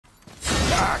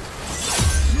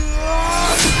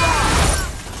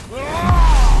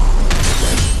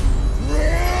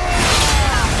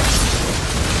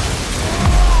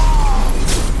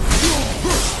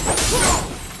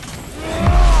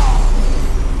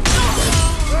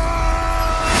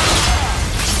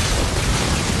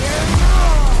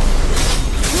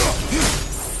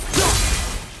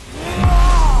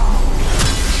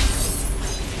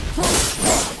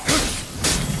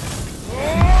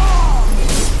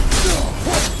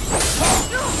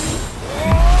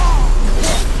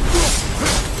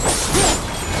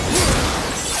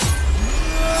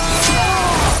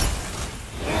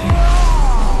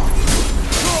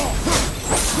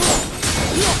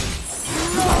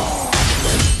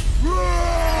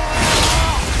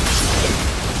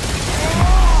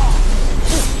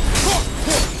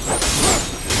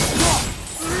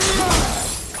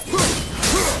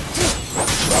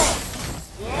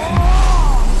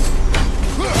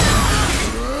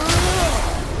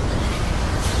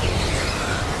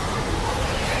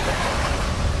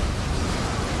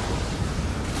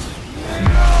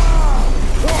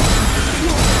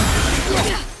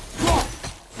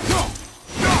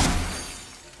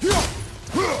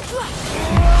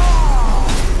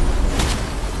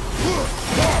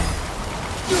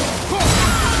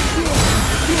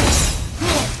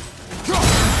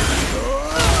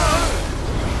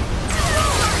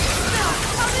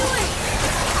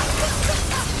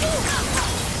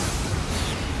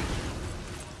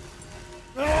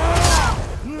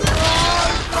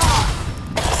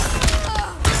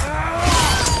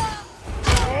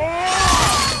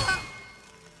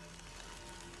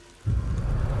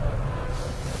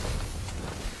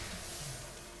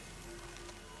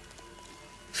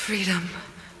Freedom.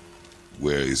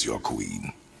 Where is your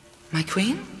queen? My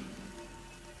queen?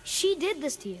 She did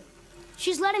this to you.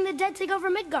 She's letting the dead take over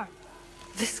Midgard.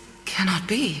 This cannot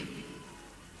be.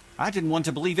 I didn't want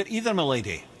to believe it either,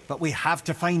 milady. But we have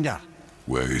to find her.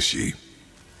 Where is she?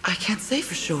 I can't say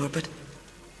for sure, but...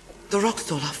 the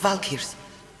Rockstola, Valkyrs.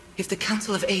 If the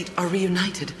Council of Eight are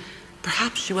reunited,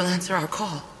 perhaps she will answer our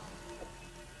call.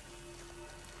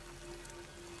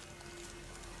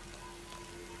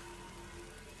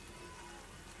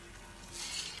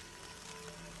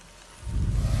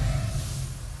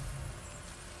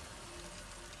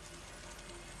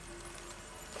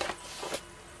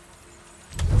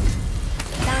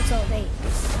 Council of Eight.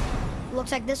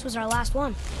 Looks like this was our last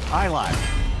one. Aye, lad.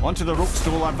 On to the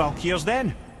Rookstolar Valkyrs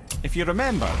then. If you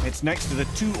remember, it's next to the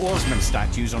two oarsman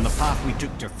statues on the path we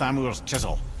took to Thamur's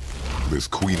chisel. This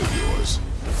queen of yours.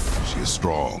 She is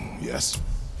strong, yes?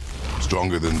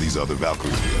 Stronger than these other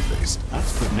Valkyries we have faced.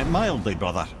 That's putting it mildly,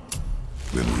 brother.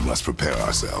 Then we must prepare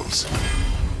ourselves.